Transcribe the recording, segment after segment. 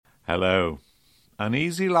Hello.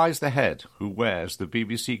 Uneasy lies the head who wears the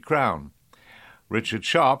BBC crown. Richard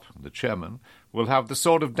Sharp, the chairman, will have the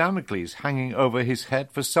sword of Damocles hanging over his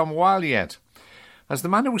head for some while yet, as the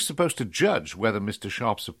man who was supposed to judge whether Mr.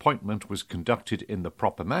 Sharp's appointment was conducted in the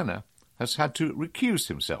proper manner has had to recuse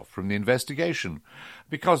himself from the investigation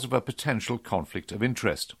because of a potential conflict of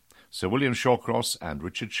interest. Sir William Shawcross and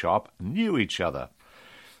Richard Sharp knew each other.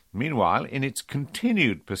 Meanwhile, in its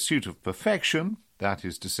continued pursuit of perfection, that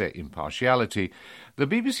is to say impartiality, the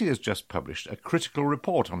BBC has just published a critical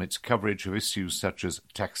report on its coverage of issues such as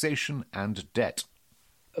taxation and debt.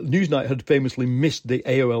 Newsnight had famously missed the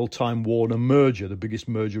AOL-Time Warner merger, the biggest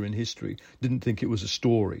merger in history. Didn't think it was a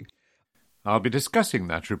story. I'll be discussing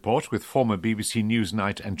that report with former BBC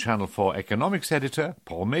Newsnight and Channel 4 economics editor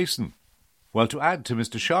Paul Mason. Well, to add to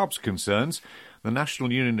Mr. Sharp's concerns, the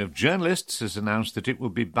National Union of Journalists has announced that it will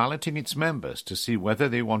be balloting its members to see whether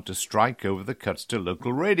they want to strike over the cuts to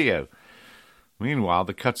local radio. Meanwhile,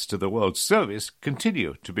 the cuts to the World Service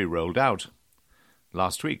continue to be rolled out.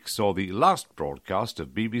 Last week saw the last broadcast of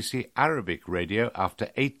BBC Arabic radio after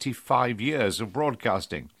 85 years of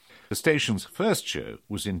broadcasting. The station's first show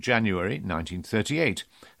was in January 1938,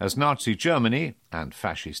 as Nazi Germany and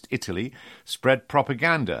Fascist Italy spread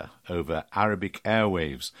propaganda over Arabic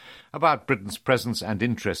airwaves about Britain's presence and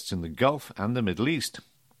interests in the Gulf and the Middle East.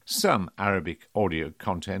 Some Arabic audio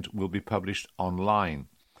content will be published online.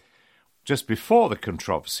 Just before the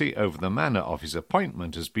controversy over the manner of his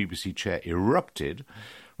appointment as BBC chair erupted,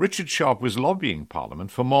 Richard Sharp was lobbying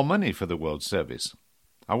Parliament for more money for the World Service.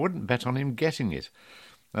 I wouldn't bet on him getting it,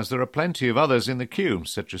 as there are plenty of others in the queue,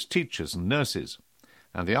 such as teachers and nurses.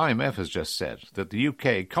 And the IMF has just said that the UK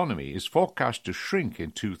economy is forecast to shrink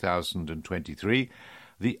in 2023,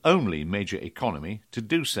 the only major economy to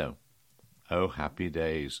do so. Oh, happy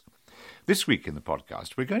days. This week in the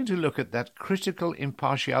podcast, we're going to look at that critical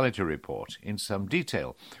impartiality report in some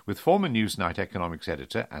detail with former Newsnight economics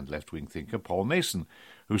editor and left-wing thinker Paul Mason,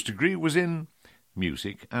 whose degree was in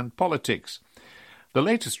music and politics. The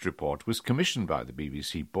latest report was commissioned by the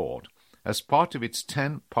BBC board as part of its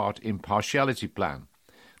 10-part impartiality plan.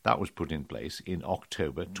 That was put in place in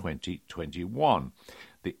October 2021.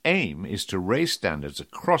 The aim is to raise standards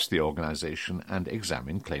across the organisation and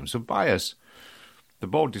examine claims of bias. The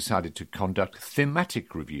board decided to conduct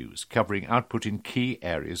thematic reviews covering output in key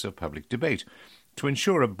areas of public debate to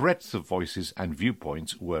ensure a breadth of voices and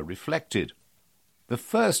viewpoints were reflected. The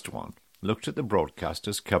first one looked at the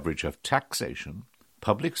broadcaster's coverage of taxation,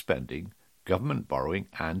 public spending, government borrowing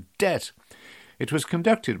and debt. It was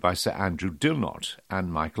conducted by Sir Andrew Dilnot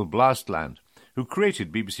and Michael Blastland, who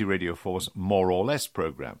created BBC Radio 4's More or Less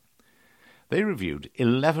programme. They reviewed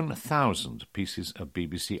 11,000 pieces of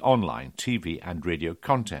BBC online, TV and radio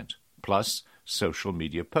content, plus social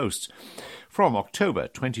media posts, from October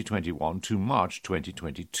 2021 to March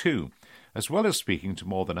 2022, as well as speaking to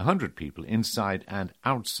more than 100 people inside and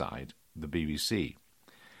outside the BBC.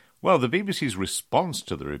 Well, the BBC's response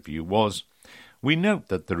to the review was, "We note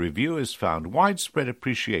that the reviewers found widespread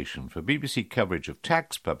appreciation for BBC coverage of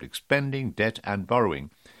tax, public spending, debt and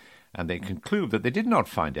borrowing, and they conclude that they did not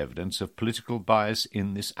find evidence of political bias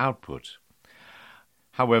in this output."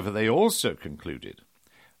 However, they also concluded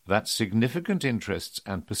that significant interests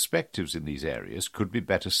and perspectives in these areas could be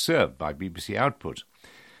better served by BBC output,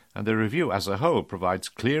 and the review as a whole provides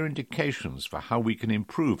clear indications for how we can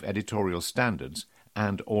improve editorial standards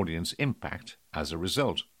and audience impact as a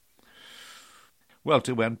result. Well,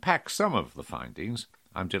 to unpack some of the findings,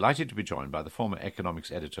 I'm delighted to be joined by the former economics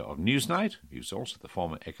editor of Newsnight, who's also the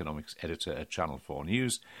former economics editor at Channel 4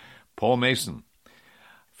 News, Paul Mason.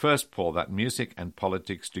 First, Paul, that music and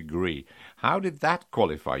politics degree. How did that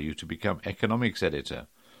qualify you to become economics editor?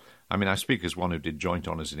 I mean, I speak as one who did joint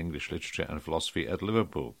honours in English literature and philosophy at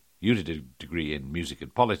Liverpool. You did a degree in music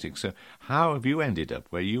and politics, so how have you ended up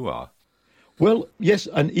where you are? Well, yes,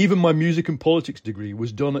 and even my music and politics degree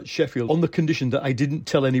was done at Sheffield on the condition that I didn't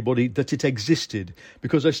tell anybody that it existed,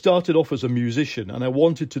 because I started off as a musician and I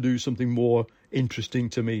wanted to do something more interesting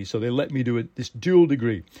to me, so they let me do this dual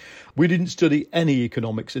degree. We didn't study any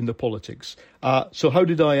economics in the politics. So how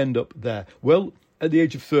did I end up there? Well, at the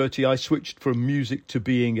age of 30, I switched from music to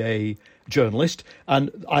being a journalist,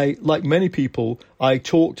 and I, like many people, I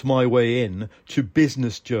talked my way in to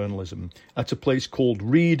business journalism at a place called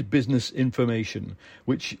Read Business Information,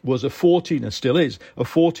 which was and still is, a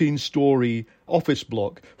 14-storey office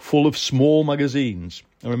block full of small magazines.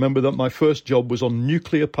 I remember that my first job was on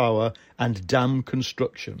nuclear power and dam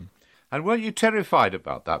construction. And weren't you terrified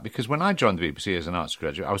about that? Because when I joined the BBC as an arts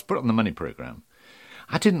graduate, I was put on the money programme.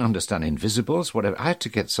 I didn't understand Invisibles, whatever. I had to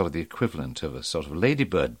get sort of the equivalent of a sort of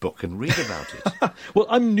Ladybird book and read about it. Well,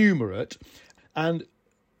 I'm numerate, and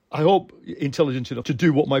I hope intelligent enough to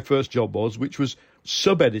do what my first job was, which was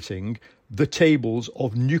sub-editing the tables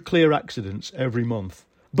of nuclear accidents every month.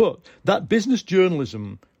 But that business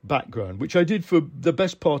journalism background, which I did for the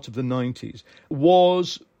best part of the 90s,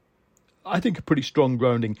 was, I think, a pretty strong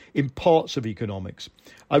grounding in parts of economics.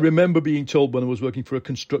 I remember being told when I was working for a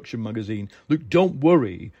construction magazine, look, don't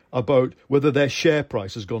worry about whether their share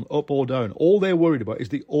price has gone up or down. All they're worried about is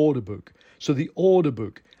the order book. So the order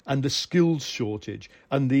book and the skills shortage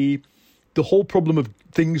and the whole problem of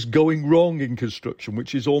things going wrong in construction,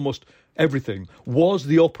 which is almost everything, was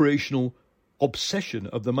the operational obsession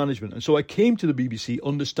of the management. And so I came to the BBC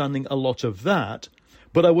understanding a lot of that,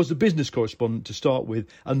 but I was a business correspondent to start with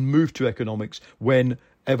and moved to economics when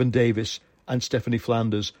Evan Davis and Stephanie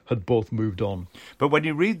Flanders had both moved on. But when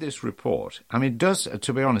you read this report, I mean, it does,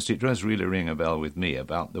 to be honest, it does really ring a bell with me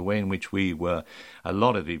about the way in which we were, a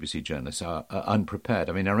lot of BBC journalists are unprepared.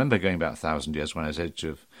 I mean, I remember going back 1,000 years when I was editor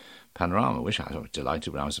of Panorama, which I was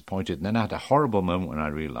delighted when I was appointed, and then I had a horrible moment when I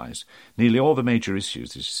realised nearly all the major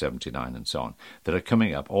issues, this is 79 and so on, that are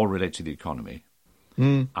coming up all relate to the economy.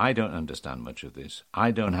 I don't understand much of this. I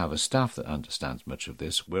don't have a staff that understands much of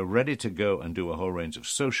this. We're ready to go and do a whole range of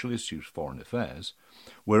social issues, foreign affairs.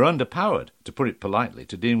 We're underpowered, to put it politely,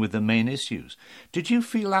 to deal with the main issues. Did you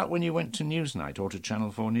feel that when you went to Newsnight or to Channel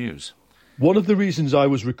 4 News? One of the reasons I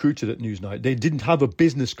was recruited at Newsnight, they didn't have a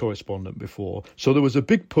business correspondent before. So there was a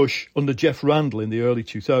big push under Jeff Randall in the early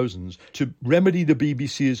 2000s to remedy the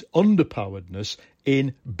BBC's underpoweredness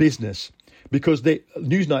in business. Because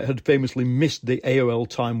Newsnight had famously missed the AOL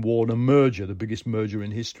Time Warner merger, the biggest merger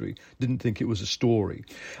in history, didn't think it was a story.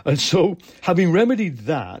 And so, having remedied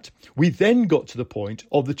that, we then got to the point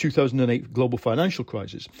of the 2008 global financial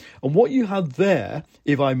crisis. And what you had there,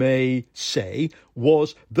 if I may say,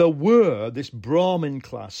 was there were this Brahmin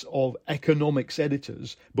class of economics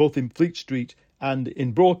editors, both in Fleet Street and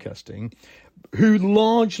in broadcasting, who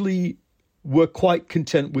largely were quite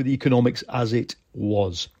content with economics as it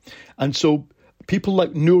was. And so people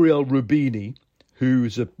like Nouriel Roubini,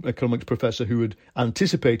 who's an economics professor who had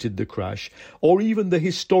anticipated the crash, or even the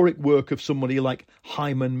historic work of somebody like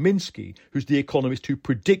Hyman Minsky, who's the economist who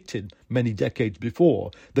predicted many decades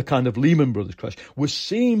before the kind of Lehman Brothers crash, was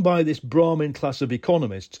seen by this Brahmin class of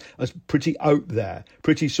economists as pretty out there,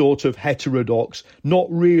 pretty sort of heterodox, not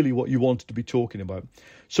really what you wanted to be talking about.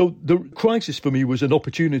 So the crisis for me was an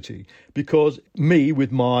opportunity because me,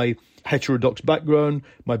 with my heterodox background,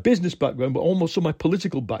 my business background, but also my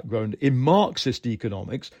political background in Marxist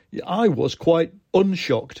economics, I was quite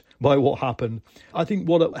unshocked by what happened. I think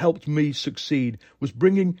what helped me succeed was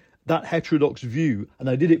bringing that heterodox view, and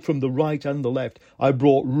I did it from the right and the left. I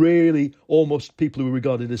brought really almost people who were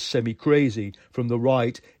regarded as semi-crazy from the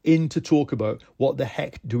right in to talk about what the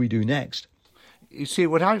heck do we do next. You see,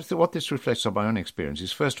 what this reflects on my own experience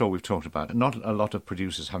is, first of all, we've talked about not a lot of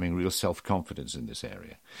producers having real self-confidence in this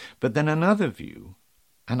area. But then another view,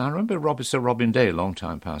 and I remember Sir Robin Day, a long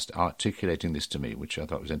time past, articulating this to me, which I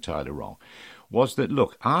thought was entirely wrong, was that,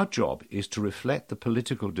 look, our job is to reflect the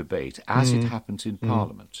political debate as it happens in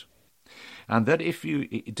Parliament. And that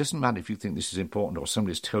it doesn't matter if you think this is important or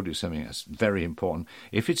somebody's told you something that's very important.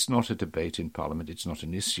 If it's not a debate in Parliament, it's not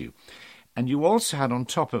an issue. And you also had on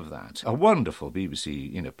top of that a wonderful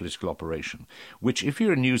BBC, political operation, which if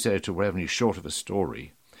you're a news editor or whatever and you're short of a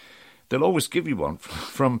story, they'll always give you one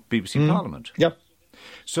from BBC Parliament. Yep.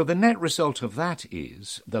 So the net result of that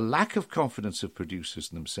is the lack of confidence of producers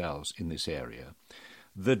themselves in this area,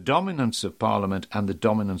 the dominance of Parliament and the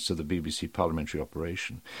dominance of the BBC parliamentary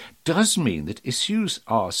operation does mean that issues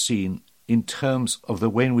are seen in terms of the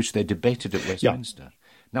way in which they're debated at Westminster. Yeah.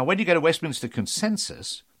 Now, when you get a Westminster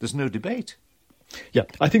consensus, there's no debate. Yeah,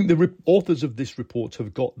 I think the authors of this report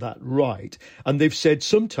have got that right. And they've said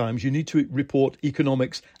sometimes you need to report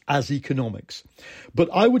economics as economics. But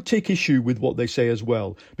I would take issue with what they say as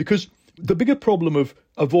well, because the bigger problem of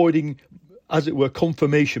avoiding, as it were,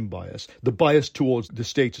 confirmation bias, the bias towards the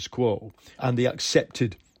status quo and the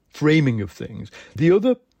accepted framing of things. The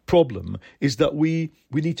other problem is that we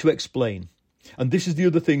need to explain. And this is the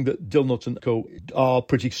other thing that Dilnot and Co. are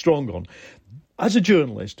pretty strong on. As a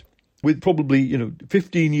journalist, with probably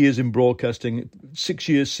 15 years in broadcasting, 6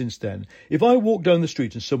 years since then, if I walk down the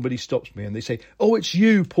street and somebody stops me and they say, "Oh, it's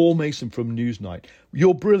you, Paul Mason from Newsnight.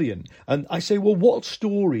 You're brilliant." And I say, "Well, what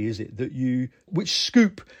story is it that which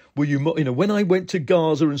scoop were you, when I went to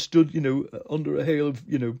Gaza and stood, under a hail of,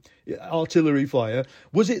 artillery fire,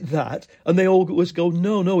 was it that?" And they always go,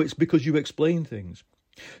 no, it's because you explain things.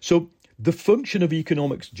 So the function of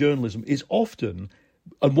economics journalism is often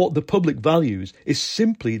and what the public values is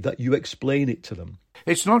simply that you explain it to them.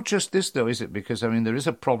 It's not just this, though, is it? Because, I mean, there is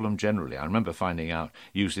a problem generally. I remember finding out,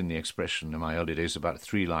 using the expression in my early days about a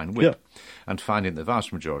three-line whip, and finding the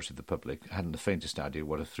vast majority of the public hadn't the faintest idea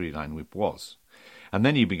what a three-line whip was. And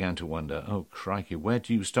then you began to wonder, oh, crikey, where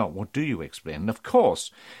do you start? What do you explain? And, of course,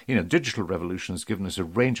 digital revolution has given us a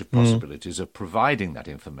range of possibilities of providing that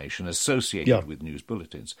information associated with news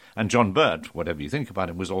bulletins. And John Birt, whatever you think about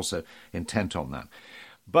him, was also intent on that.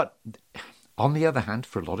 But on the other hand,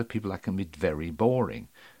 for a lot of people, that can be very boring.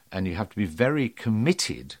 And you have to be very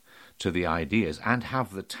committed to the ideas and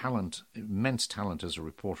have the talent, immense talent as a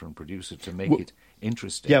reporter and producer to make it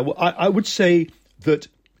interesting. Yeah, well, I would say that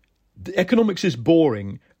the economics is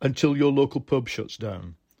boring until your local pub shuts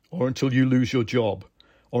down, or until you lose your job,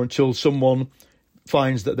 or until someone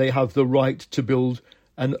finds that they have the right to build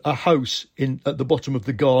a house at the bottom of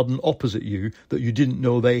the garden opposite you that you didn't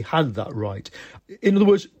know they had that right. In other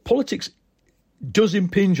words, politics does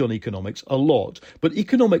impinge on economics a lot, but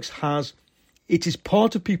economics it is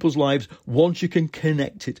part of people's lives once you can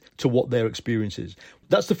connect it to what their experience is.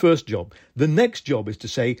 That's the first job. The next job is to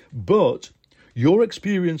say, but your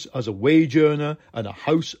experience as a wage earner and a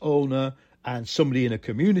house owner and somebody in a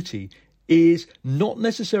community is not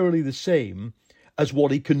necessarily the same as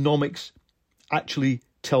what economics actually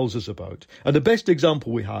tells us about. And the best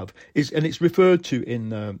example we have is, and it's referred to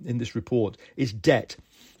in this report, is debt.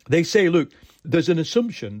 They say, look, there's an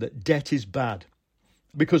assumption that debt is bad.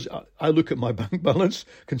 Because I look at my bank balance,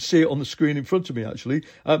 can see it on the screen in front of me, actually,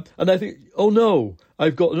 and I think, oh no,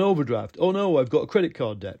 I've got an overdraft. Oh no, I've got a credit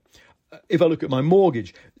card debt. If I look at my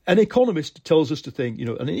mortgage, an economist tells us to think,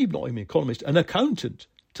 and even not even an economist, an accountant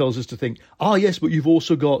tells us to think, yes, but you've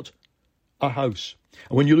also got a house.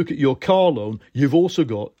 And when you look at your car loan, you've also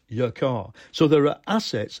got your car. So there are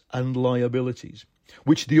assets and liabilities,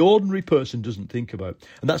 which the ordinary person doesn't think about.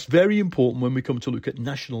 And that's very important when we come to look at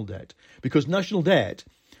national debt, because national debt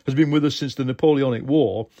has been with us since the Napoleonic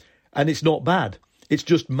War, and it's not bad. It's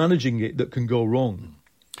just managing it that can go wrong.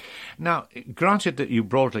 Now, granted that you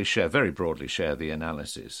very broadly share the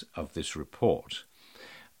analysis of this report,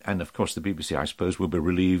 and of course the BBC, I suppose, will be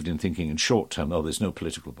relieved in thinking in short term, there's no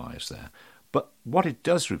political bias there. But what it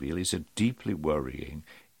does reveal is a deeply worrying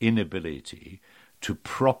inability to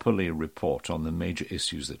properly report on the major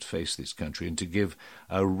issues that face this country and to give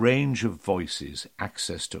a range of voices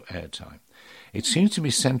access to airtime. It seems to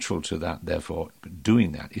me central to that, therefore,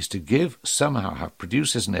 doing that is to have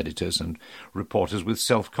producers and editors and reporters with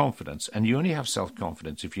self-confidence. And you only have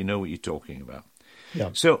self-confidence if you know what you're talking about.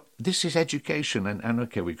 Yeah. So this is education. And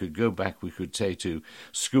okay, we could go back, we could say to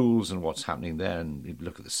schools and what's happening there and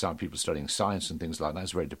look at the people studying science and things like that.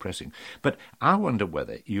 It's very depressing. But I wonder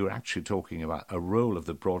whether you're actually talking about a role of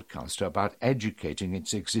the broadcaster about educating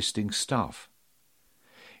its existing staff.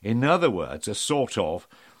 In other words, a sort of,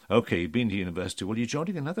 okay, you've been to university, well, you're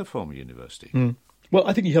joining another form of university. Well,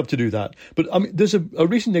 I think you have to do that. But there's a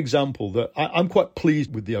recent example that I'm quite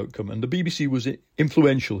pleased with the outcome, and the BBC was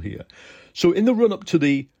influential here. So in the run-up to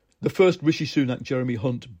the first Rishi Sunak, Jeremy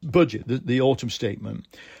Hunt budget, the autumn statement,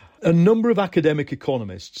 a number of academic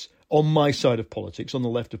economists on my side of politics, on the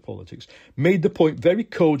left of politics, made the point very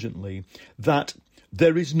cogently that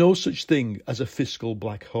there is no such thing as a fiscal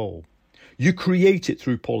black hole. You create it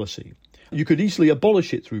through policy. You could easily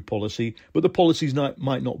abolish it through policy, but the policies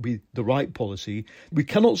might not be the right policy. We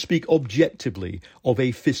cannot speak objectively of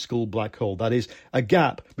a fiscal black hole. That is, a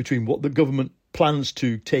gap between what the government plans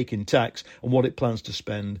to take in tax and what it plans to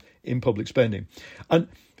spend in public spending. And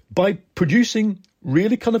by producing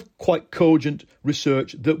really kind of quite cogent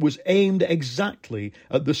research that was aimed exactly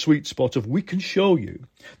at the sweet spot of, we can show you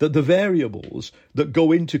that the variables that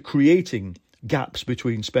go into creating gaps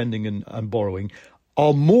between spending and borrowing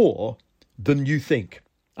are more than you think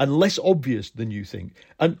and less obvious than you think.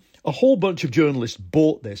 And a whole bunch of journalists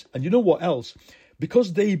bought this. And you know what else?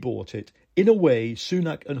 Because they bought it, in a way,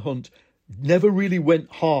 Sunak and Hunt never really went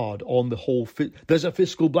hard on the whole there's a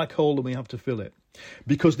fiscal black hole and we have to fill it,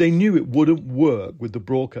 because they knew it wouldn't work with the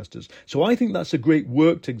broadcasters. So I think that's a great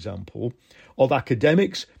worked example of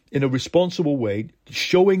academics in a responsible way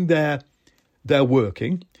showing their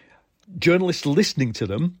working, journalists listening to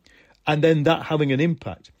them, and then that having an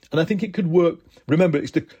impact. And I think it could work. Remember,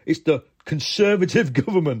 it's the Conservative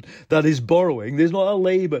government that is borrowing. There's not a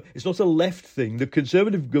Labour, it's not a left thing. The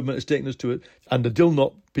Conservative government has taken us to it, and the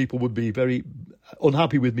Dilnot people would be very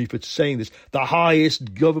unhappy with me for saying this, the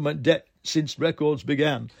highest government debt since records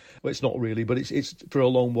began. Well, it's not really, but it's for a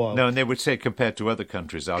long while. No, and they would say compared to other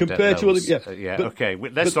countries, our compared debt to other,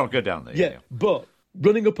 levels, let's not go down there. But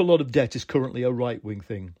running up a lot of debt is currently a right-wing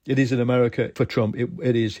thing. It is in America for Trump.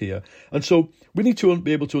 It is here. And so we need to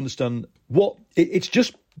be able to understand it's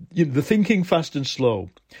just the thinking fast and slow.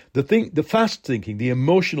 The fast thinking, the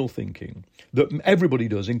emotional thinking that everybody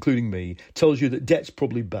does, including me, tells you that debt's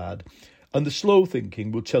probably bad. And the slow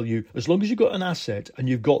thinking will tell you, as long as you've got an asset and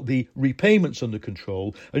you've got the repayments under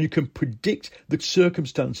control and you can predict the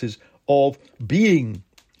circumstances of being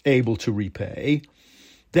able to repay,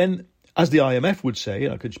 then, as the IMF would say,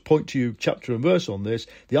 and I could point to you chapter and verse on this,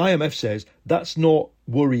 the IMF says that's not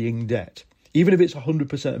worrying debt, even if it's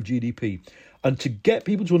 100% of GDP. And to get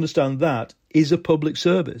people to understand that is a public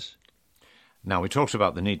service. Now, we talked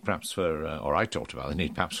about the need perhaps or I talked about the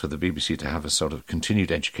need perhaps for the BBC to have a sort of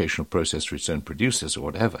continued educational process for its own producers or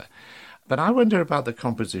whatever. But I wonder about the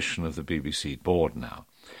composition of the BBC board now.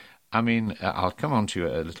 I mean, I'll come on to you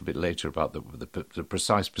a little bit later about the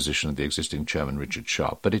precise position of the existing chairman, Richard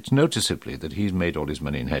Sharp, but it's noticeably that he's made all his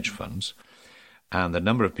money in hedge funds, and the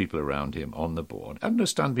number of people around him on the board, I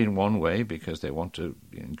understand being one way because they want to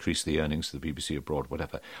increase the earnings of the BBC abroad,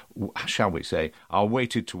 whatever, shall we say, are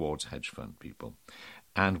weighted towards hedge fund people.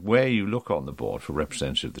 And where you look on the board for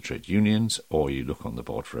representative of the trade unions, or you look on the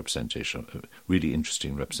board for representation, really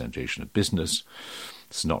interesting representation of business,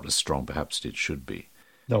 it's not as strong perhaps as it should be.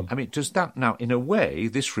 No. I mean, does that now, in a way,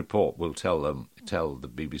 this report will tell the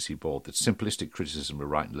BBC board that simplistic criticism of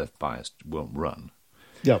right and left bias won't run.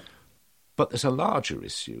 Yeah. But there's a larger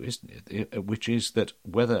issue, isn't it, which is that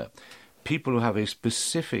whether people who have a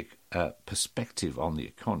specific perspective on the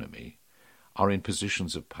economy are in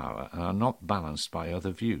positions of power and are not balanced by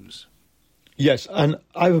other views. Yes, and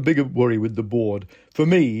I have a bigger worry with the board. For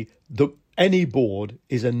me, any board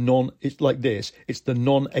is it's like this. It's the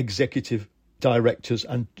non-executive directors,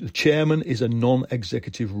 and the chairman is a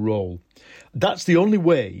non-executive role. That's the only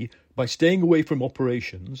way, by staying away from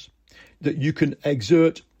operations, that you can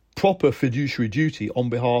exert proper fiduciary duty on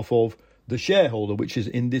behalf of the shareholder, which is,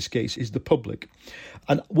 in this case, is the public.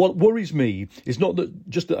 And what worries me is not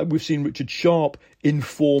that we've seen Richard Sharp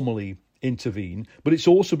informally intervene, but it's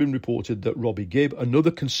also been reported that Robbie Gibb,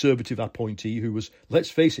 another Conservative appointee who was,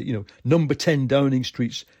 let's face it, number 10 Downing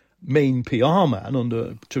Street's main PR man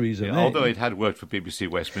under Theresa May. Although it had worked for BBC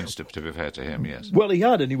Westminster, to be fair to him, yes. Well, he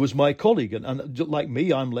had, and he was my colleague. And like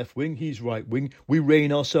me, I'm left-wing, he's right-wing. We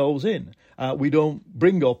rein ourselves in. We don't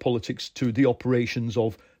bring our politics to the operations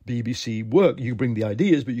of BBC work. You bring the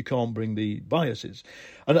ideas, but you can't bring the biases.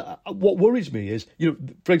 And what worries me is,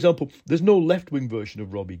 for example, there's no left-wing version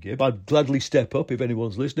of Robbie Gibb. I'd gladly step up if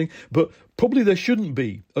anyone's listening, but probably there shouldn't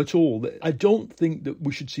be at all. I don't think that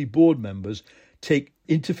we should see board members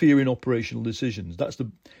interfere in operational decisions. That's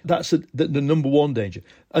the number one danger.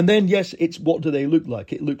 And then, yes, it's what do they look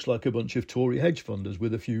like? It looks like a bunch of Tory hedge funders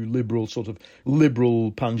with a few liberal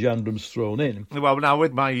panjandrums thrown in. Well, now,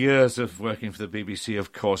 with my years of working for the BBC,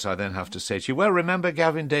 of course, I then have to say to you, well, remember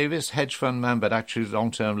Gavin Davis, hedge fund man, but actually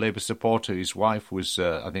long-term Labour supporter. His wife was,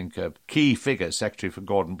 I think, a key figure, secretary for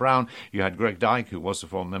Gordon Brown. You had Greg Dyke, who was a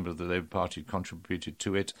former member of the Labour Party, contributed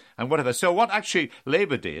to it, and whatever. So what actually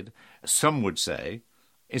Labour did, some would say,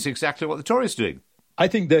 is exactly what the Tories are doing. I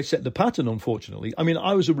think they set the pattern, unfortunately. I mean,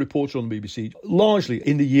 I was a reporter on the BBC largely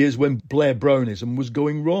in the years when Blair Brownism was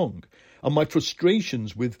going wrong. And my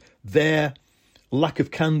frustrations with their lack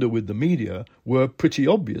of candour with the media were pretty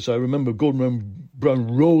obvious. I remember Gordon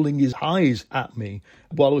Brown rolling his eyes at me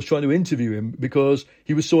while I was trying to interview him because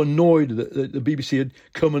he was so annoyed that the BBC had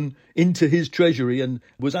come into his treasury and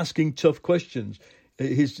was asking tough questions.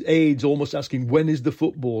 His aides almost asking, when is the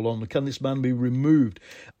football on? Can this man be removed?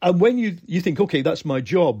 And when you think, OK, that's my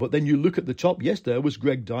job, but then you look at the top, yes, there was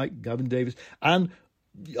Greg Dyke, Gavin Davis, and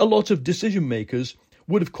a lot of decision makers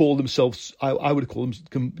would have called themselves, I would have called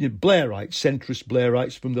them Blairites, centrist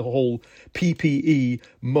Blairites from the whole PPE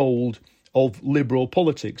mould of liberal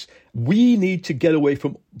politics. We need to get away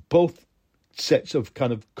from both sets of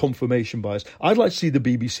kind of confirmation bias. I'd like to see the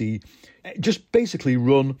BBC just basically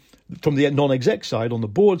run from the non-exec side, on the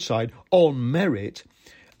board side, on merit.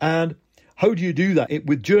 And how do you do that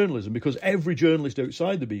with journalism? Because every journalist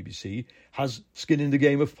outside the BBC has skin in the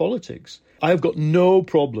game of politics. I've got no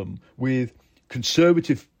problem with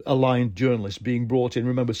Conservative-aligned journalists being brought in.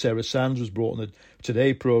 Remember, Sarah Sands was brought on the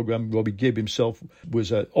Today programme. Robbie Gibb himself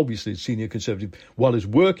was obviously a senior Conservative while he was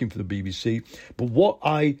working for the BBC. But what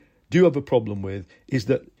I do have a problem with is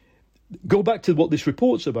that, go back to what this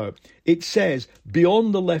report's about. It says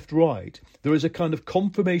beyond the left-right, there is a kind of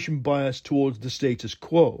confirmation bias towards the status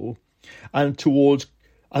quo and towards,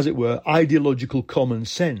 as it were, ideological common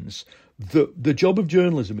sense the job of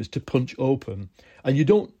journalism is to punch open. And you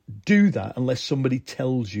don't do that unless somebody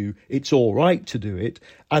tells you it's all right to do it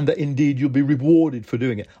and that indeed you'll be rewarded for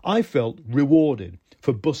doing it. I felt rewarded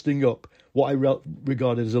for busting up what I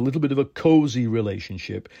regarded as a little bit of a cosy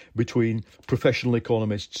relationship between professional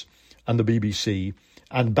economists and the BBC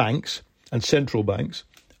and banks and central banks.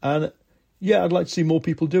 And yeah, I'd like to see more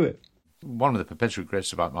people do it. One of the perpetual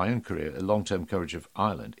regrets about my own career, long-term coverage of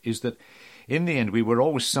Ireland, is that in the end we were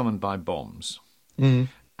always summoned by bombs. Mm.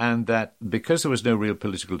 And that because there was no real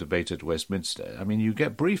political debate at Westminster, I mean, you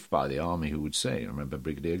get briefed by the army who would say, I remember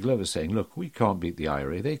Brigadier Glover saying, look, we can't beat the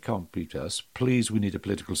IRA, they can't beat us, please, we need a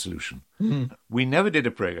political solution. Mm. We never did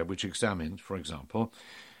a programme which examined, for example,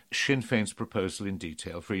 Sinn Féin's proposal in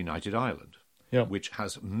detail for United Ireland. Yeah. Which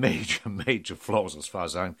has major flaws as far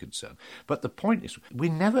as I'm concerned. But the point is, we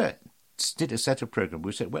never did a set of programme.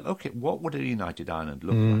 We said, well, OK, what would a united Ireland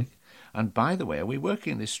look like? And by the way, are we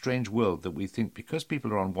working in this strange world that we think because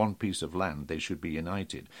people are on one piece of land, they should be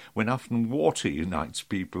united, when often water unites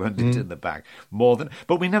people and it's in the back more than...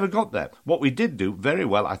 But we never got there. What we did do very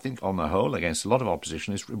well, I think, on the whole, against a lot of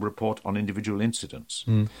opposition, is report on individual incidents.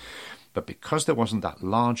 But because there wasn't that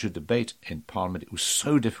larger debate in Parliament, it was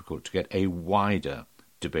so difficult to get a wider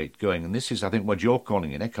debate going. And this is, I think, what you're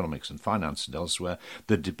calling in economics and finance and elsewhere,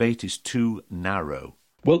 the debate is too narrow.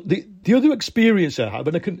 Well, the other experience I have,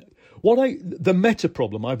 and the meta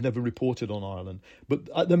problem, I've never reported on Ireland,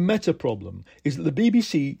 but the meta problem is that the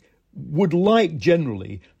BBC would like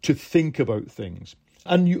generally to think about things.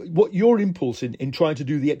 And what your impulse in trying to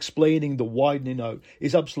do the explaining, the widening out,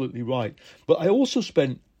 is absolutely right. But I also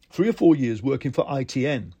spent 3 or 4 years working for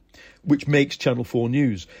ITN, which makes Channel 4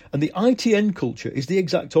 News. And the ITN culture is the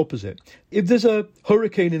exact opposite. If there's a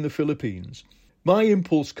hurricane in the Philippines, my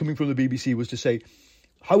impulse coming from the BBC was to say,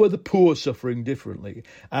 how are the poor suffering differently?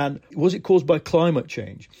 And was it caused by climate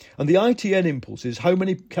change? And the ITN impulse is, how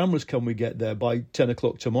many cameras can we get there by 10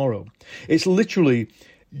 o'clock tomorrow? It's literally,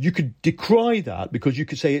 you could decry that because you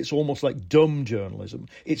could say it's almost like dumb journalism.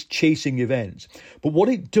 It's chasing events. But what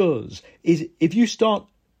it does is, if you start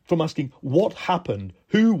from asking what happened,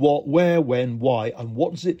 who, what, where, when, why, and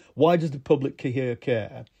why does the public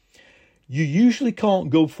care, you usually can't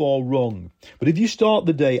go far wrong. But if you start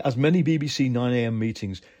the day, as many BBC 9am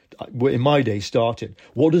meetings in my day started,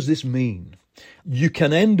 what does this mean? You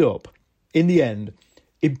can end up, in the end,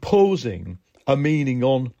 imposing a meaning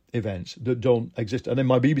on events that don't exist. And in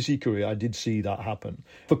my BBC career, I did see that happen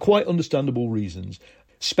for quite understandable reasons.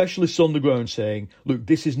 Specialists on the ground saying, look,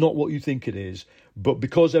 this is not what you think it is, but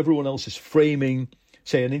because everyone else is framing,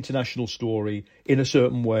 say, an international story in a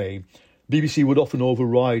certain way, BBC would often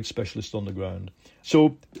override specialists on the ground.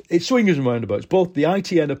 So it's swings and roundabouts. Both the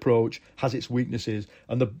ITN approach has its weaknesses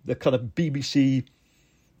and the kind of BBC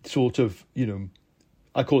sort of,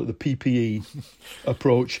 I call it the PPE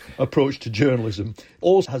approach to journalism,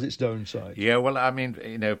 also has its downside. Yeah, well, I mean,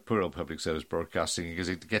 poor old public service broadcasting, because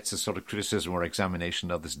it gets a sort of criticism or examination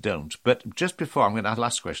others don't. But just before,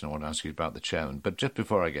 last question I want to ask you about the chairman, but just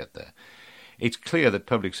before I get there, it's clear that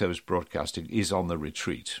public service broadcasting is on the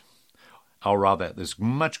retreat. Or rather, there's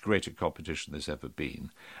much greater competition there's ever been,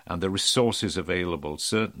 and the resources available,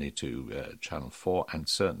 certainly to Channel 4 and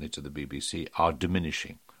certainly to the BBC, are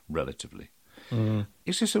diminishing relatively.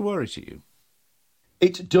 Is this a worry to you?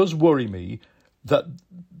 It does worry me that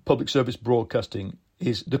public service broadcasting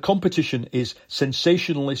the competition is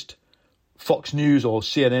sensationalist Fox News or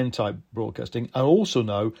CNN type broadcasting, and also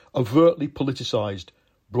now overtly politicised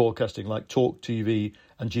broadcasting like Talk TV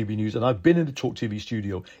and GB News. And I've been in the Talk TV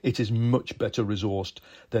studio. It is much better resourced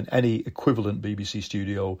than any equivalent BBC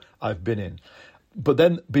studio I've been in. But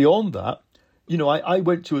then beyond that, I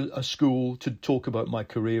went to a school to talk about my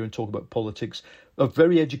career and talk about politics, a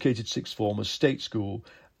very educated sixth formers, state school.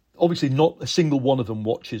 Obviously not a single one of them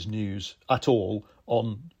watches news at all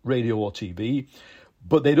on radio or TV,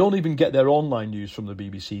 but they don't even get their online news from the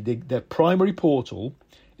BBC. Their primary portal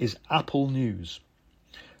is Apple News.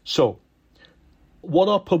 So, what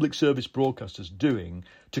are public service broadcasters doing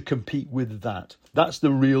to compete with that? That's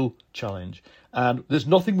the real challenge. And there's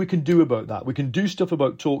nothing we can do about that. We can do stuff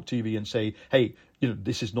about Talk TV and say, hey,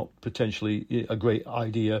 this is not potentially a great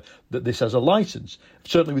idea that this has a license,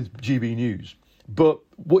 certainly with GB News. But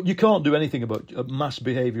what you can't do anything about mass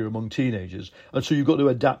behaviour among teenagers, and so you've got to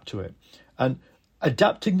adapt to it. And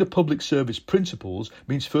adapting the public service principles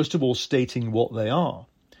means, first of all, stating what they are.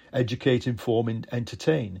 Educate, inform,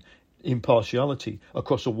 entertain, impartiality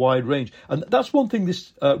across a wide range. And that's one thing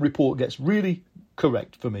this report gets really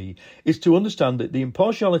correct for me, is to understand that the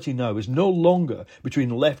impartiality now is no longer between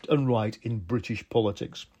left and right in British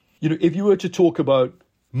politics. If you were to talk about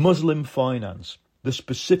Muslim finance, the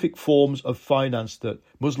specific forms of finance that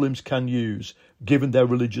Muslims can use given their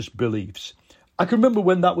religious beliefs. I can remember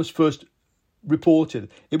when that was first reported.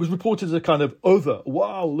 It was reported as a kind of other.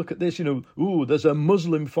 Wow, look at this, ooh, there's a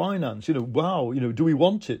Muslim finance, wow, do we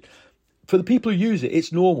want it? For the people who use it,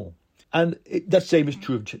 it's normal. And that same is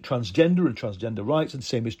true of transgender and transgender rights, and the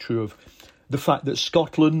same is true of the fact that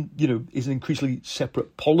Scotland, is an increasingly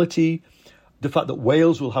separate polity, the fact that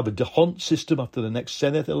Wales will have a d'Hondt system after the next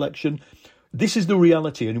Senate election. This is the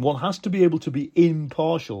reality, and one has to be able to be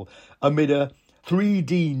impartial amid a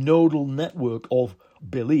 3D nodal network of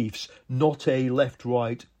beliefs, not a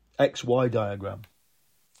left-right XY diagram.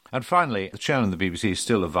 And finally, the chairman of the BBC is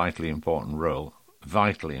still a vitally important role.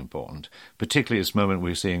 Vitally important, particularly at this moment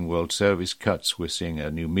we're seeing World Service cuts, we're seeing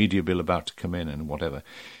a new media bill about to come in and whatever.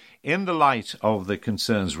 In the light of the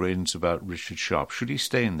concerns raised about Richard Sharp, should he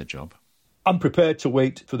stay in the job? I'm prepared to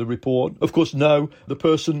wait for the report. Of course, now the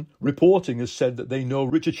person reporting has said that they know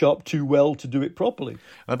Richard Sharp too well to do it properly.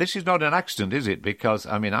 Now, this is not an accident, is it? Because,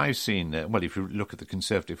 I've seen, if you look at the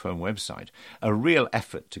Conservative Home website, a real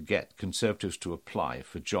effort to get Conservatives to apply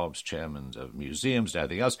for jobs, chairmen of museums and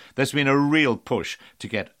everything else. There's been a real push to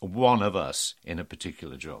get one of us in a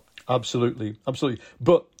particular job. Absolutely.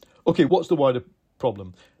 But, OK, what's the wider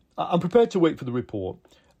problem? I'm prepared to wait for the report.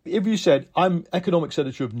 If you said, I'm economics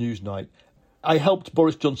editor of Newsnight, I helped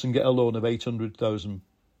Boris Johnson get a loan of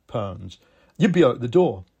 £800,000, you'd be out the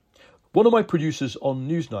door. One of my producers on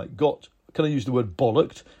Newsnight got, can I use the word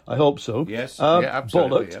bollocked? I hope so. Yes,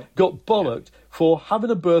 absolutely. Got bollocked for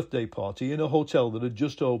having a birthday party in a hotel that had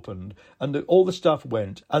just opened, and all the staff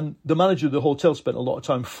went, and the manager of the hotel spent a lot of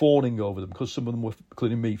time fawning over them because some of them were,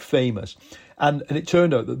 including me, famous. And it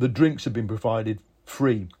turned out that the drinks had been provided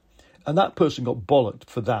free. And that person got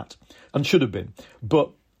bollocked for that, and should have been.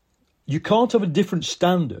 But you can't have a different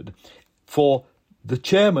standard for the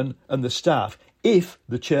chairman and the staff if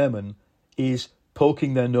the chairman is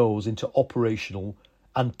poking their nose into operational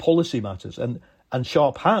and policy matters. And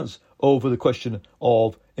Sharp has over the question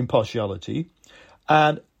of impartiality.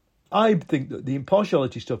 And I think that the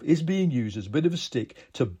impartiality stuff is being used as a bit of a stick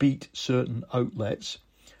to beat certain outlets.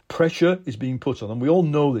 Pressure is being put on, and we all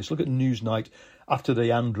know this. Look at Newsnight after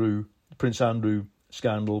the Prince Andrew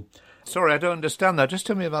scandal. Sorry, I don't understand that. Just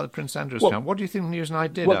tell me about the Prince Andrew scandal. What do you think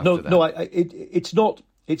Newsnight did after that?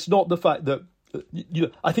 It's not the fact that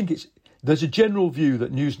I think there's a general view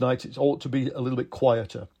that Newsnight ought to be a little bit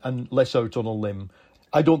quieter and less out on a limb.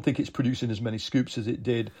 I don't think it's producing as many scoops as it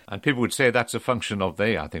did. And people would say that's a function of, of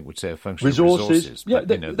resources. Yeah,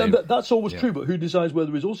 that's always true, but who decides where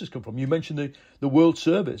the resources come from? You mentioned the World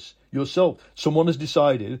Service yourself. Someone has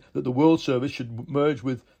decided that the World Service should merge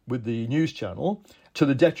with the news channel to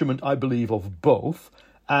the detriment, I believe, of both.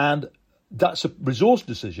 And that's a resource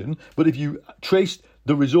decision. But if you trace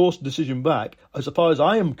the resource decision back, as far as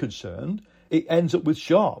I am concerned, it ends up with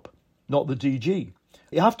Sharp, not the DG.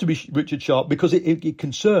 It have to be Richard Sharp because it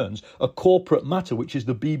concerns a corporate matter, which is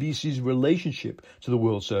the BBC's relationship to the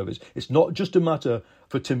World Service. It's not just a matter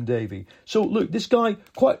for Tim Davie. So, look, this guy,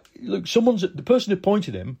 the person who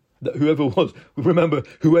appointed him, whoever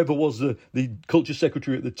was the culture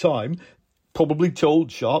secretary at the time, probably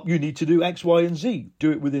told Sharp, you need to do X, Y and Z.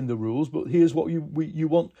 Do it within the rules, but here's what you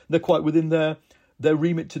want. They're quite within their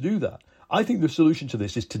remit to do that. I think the solution to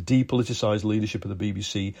this is to depoliticise leadership of the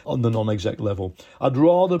BBC on the non-exec level. I'd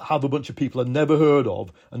rather have a bunch of people I'd never heard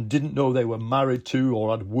of and didn't know they were married to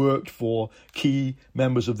or had worked for key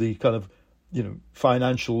members of the kind of,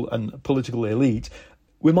 financial and political elite.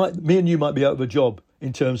 Me and you might be out of a job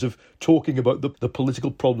in terms of talking about the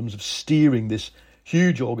political problems of steering this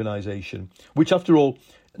huge organisation, which, after all,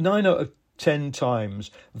 9 out of 10 times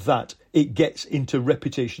that it gets into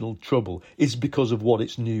reputational trouble is because of what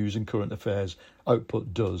its news and current affairs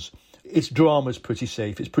output does. Its drama is pretty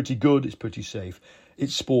safe. It's pretty good. It's pretty safe.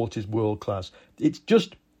 Its sport is world class. It's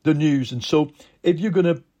just the news. And so if you're going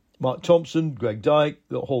to, Mark Thompson, Greg Dyke,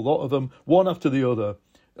 the whole lot of them, one after the other,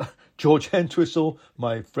 George Entwistle,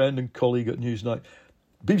 my friend and colleague at Newsnight,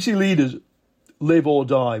 BBC leaders live or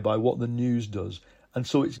die by what the news does. And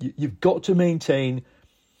so you've got to maintain,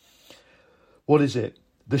 what is it?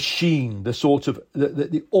 The sheen, the sort of,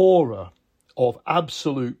 the aura of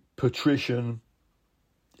absolute patrician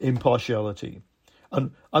impartiality.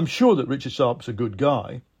 And I'm sure that Richard Sharp's a good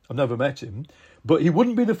guy. I've never met him. But he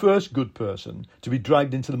wouldn't be the first good person to be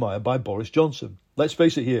dragged into the mire by Boris Johnson. Let's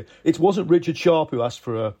face it here. It wasn't Richard Sharp who asked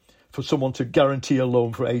for someone to guarantee a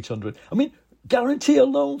loan for 800. I mean, guarantee a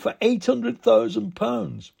loan for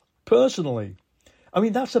 £800,000 personally. I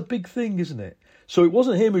mean, that's a big thing, isn't it? So it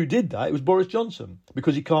wasn't him who did that. It was Boris Johnson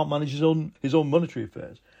because he can't manage his own monetary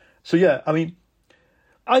affairs. So, yeah, I mean,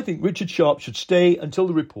 I think Richard Sharp should stay until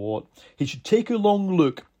the report. He should take a long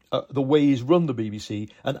look at the way he's run the BBC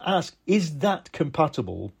and ask, is that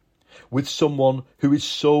compatible with someone who is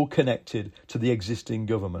so connected to the existing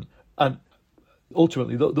government? And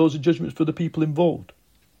ultimately, those are judgments for the people involved.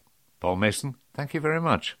 Paul Mason, thank you very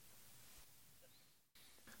much.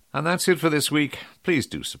 And that's it for this week. Please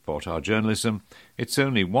do support our journalism. It's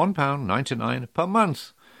only £1.99 per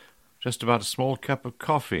month, just about a small cup of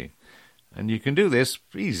coffee. And you can do this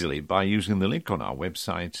easily by using the link on our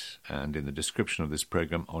website and in the description of this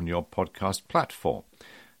programme on your podcast platform.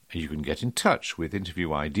 You can get in touch with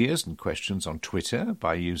interview ideas and questions on Twitter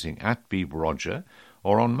by using @BeebRoger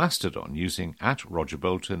or on Mastodon using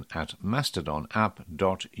 @RogerBolton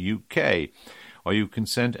 @mastodonapp.uk. Or you can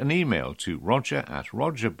send an email to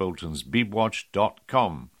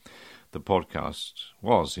roger@rogerboltonsbeebwatch.com. The podcast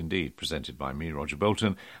was indeed presented by me, Roger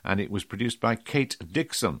Bolton, and it was produced by Kate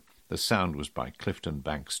Dixon. The sound was by Clifton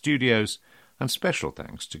Bank Studios, and special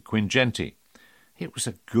thanks to Quinn Genty. It was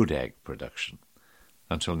a good egg production.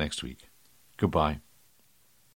 Until next week, goodbye.